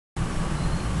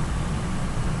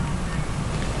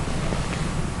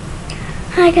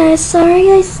Hi guys, sorry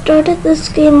I started this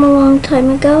game a long time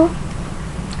ago.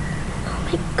 Oh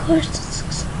my gosh, this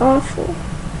looks awful.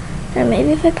 Or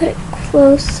maybe if I put it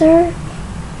closer,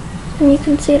 and you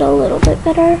can see it a little bit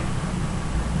better,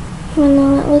 even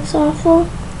though it looks awful.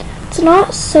 It's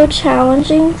not so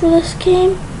challenging for this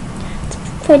game. It's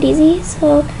quite easy,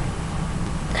 so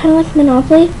kind of like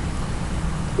Monopoly.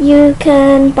 You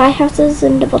can buy houses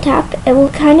and double tap. It will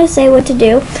kind of say what to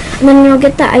do, and then you'll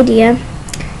get the idea.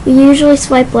 You usually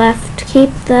swipe left, keep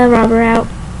the robber out.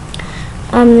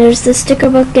 There's the sticker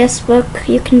book, guest book.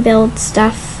 You can build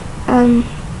stuff. I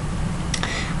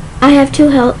have 2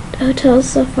 hotels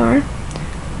so far.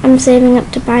 I'm saving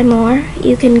up to buy more.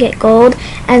 You can get gold,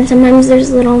 and sometimes there's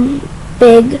little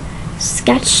big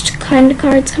sketched kind of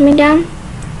cards coming down.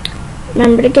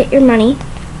 Remember to get your money.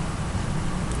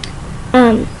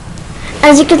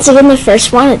 As you can see in the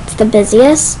first one, it's the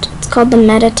busiest. It's called the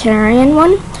Mediterranean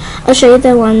one. I'll show you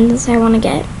the ones I want to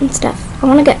get and stuff. I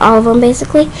want to get all of them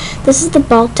basically. This is the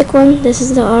Baltic one. This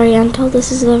is the Oriental.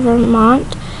 This is the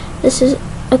Vermont. This is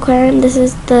Aquarium. This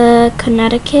is the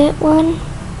Connecticut one.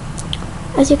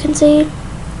 As you can see,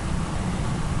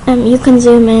 you can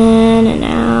zoom in and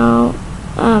out.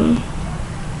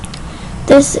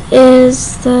 This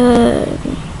is the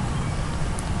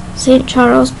St.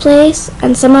 Charles Place,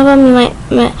 and some of them you might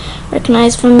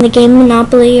recognize from the game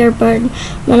Monopoly or Bird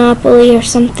Monopoly or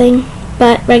something,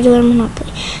 but regular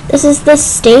Monopoly. This is the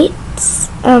States.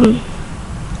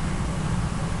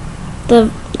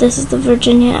 This is the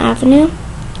Virginia Avenue.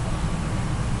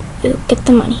 Ooh, get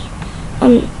the money.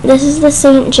 This is the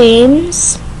St.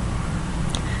 James.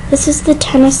 This is the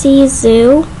Tennessee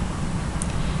Zoo.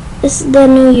 This is the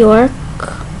New York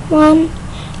one.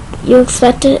 You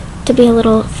expect it to be a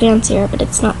little fancier, but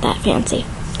it's not that fancy.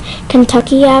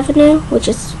 Kentucky Avenue, which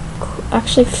is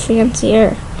actually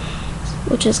fancier,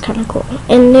 which is kind of cool.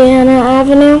 Indiana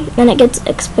Avenue, and it gets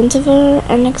expensiver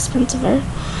and expensiver.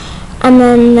 And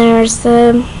then there's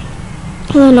the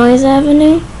Illinois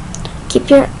Avenue.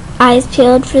 Keep your eyes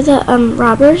peeled for the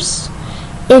robbers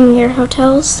in your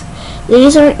hotels.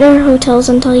 These aren't your hotels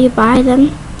until you buy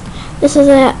them. This is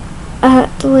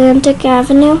Atlantic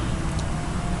Avenue.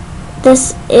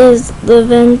 This is the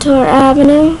Ventura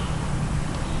Avenue.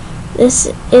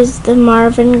 This is the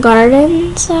Marvin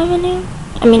Gardens Avenue.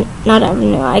 I mean, not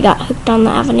Avenue. I got hooked on the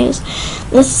avenues.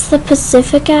 This is the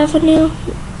Pacific Avenue.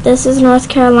 This is North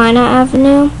Carolina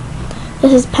Avenue.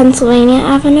 This is Pennsylvania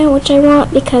Avenue, which I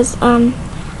want because I'm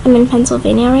in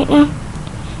Pennsylvania right now,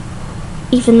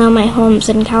 even though my home's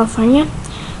in California.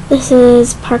 This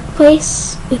is Park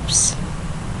Place. Oops.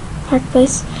 Park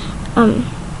Place.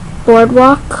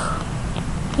 Boardwalk,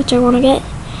 which I want to get.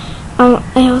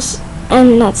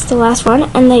 And that's the last one,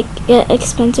 and they get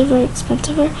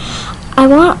expensiver. I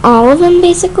want all of them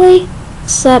basically,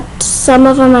 except some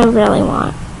of them I really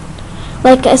want.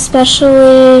 Like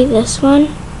especially this one.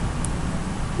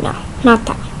 No, not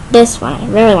that one. This one I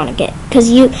really want to get, because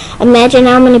you imagine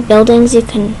how many buildings you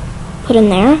can put in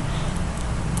there.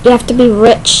 You have to be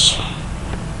rich.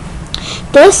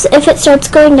 This, if it starts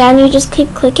going down, you just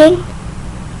keep clicking.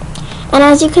 And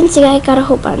as you can see, I got a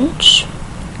whole bunch.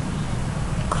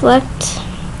 Collect.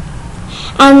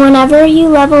 And whenever you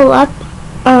level up,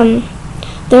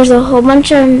 there's a whole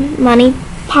bunch of money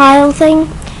pile thing.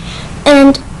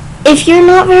 And if you're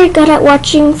not very good at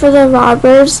watching for the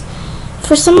robbers,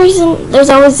 for some reason there's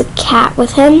always a cat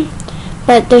with him,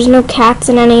 but there's no cats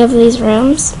in any of these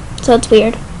rooms, so it's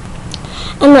weird.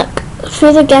 And look,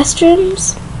 for the guest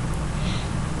rooms,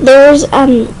 there's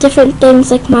different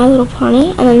things like My Little Pony,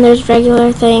 and then there's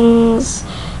regular things,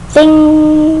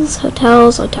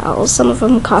 hotels. Some of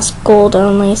them cost gold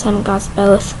only, some cost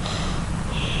both.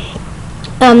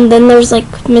 Then there's like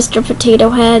Mr. Potato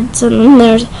Heads, and then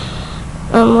there's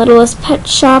Littlest Pet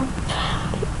Shop,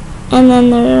 and then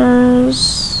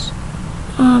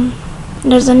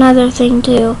there's another thing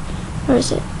too. Where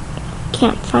is it?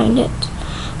 Can't find it,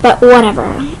 but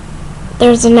whatever.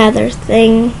 There's another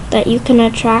thing that you can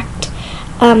attract.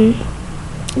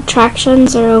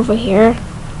 Attractions are over here.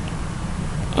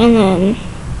 And then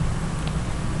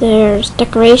there's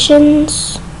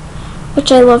decorations,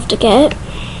 which I love to get.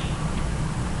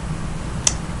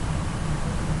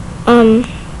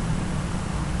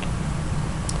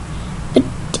 But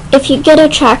if you get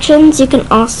attractions, you can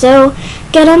also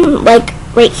get them. Like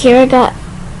right here, I got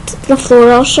the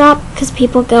floral shop, because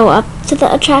people go up to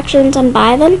the attractions and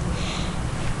buy them.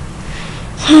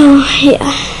 So,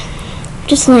 yeah,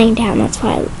 just laying down, that's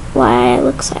why I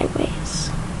look sideways.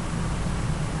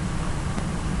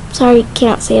 Sorry you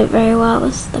can't see it very well, it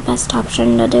was the best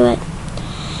option to do it.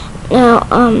 Now,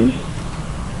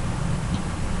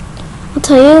 I'll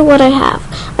tell you what I have.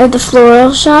 I have the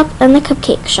floral shop and the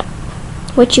cupcake shop,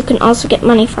 which you can also get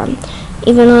money from.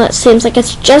 Even though it seems like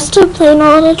it's just a plain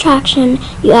old attraction,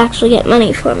 you actually get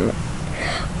money from it.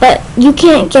 But you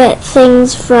can't get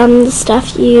things from the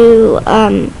stuff you,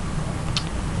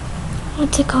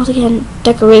 what's it called again?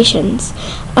 Decorations.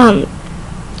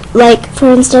 Like,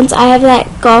 for instance, I have that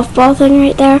golf ball thing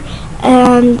right there,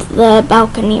 and the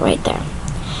balcony right there.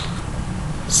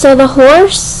 So the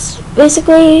horse,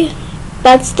 basically,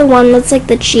 that's the one that's like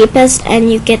the cheapest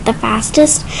and you get the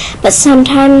fastest, but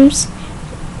sometimes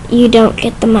you don't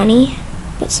get the money,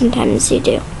 but sometimes you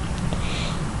do.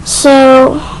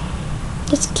 So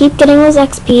just keep getting those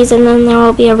XPs and then there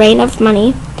will be a rain of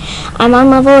money. I'm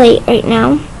on level 8 right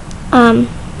now.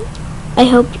 I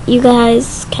hope you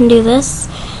guys can do this,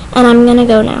 and I'm gonna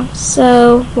go now.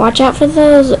 So watch out for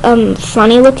those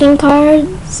funny looking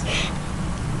cards.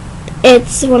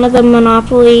 It's one of the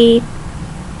Monopoly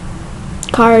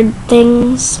card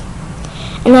things.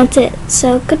 And that's it.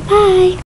 So goodbye.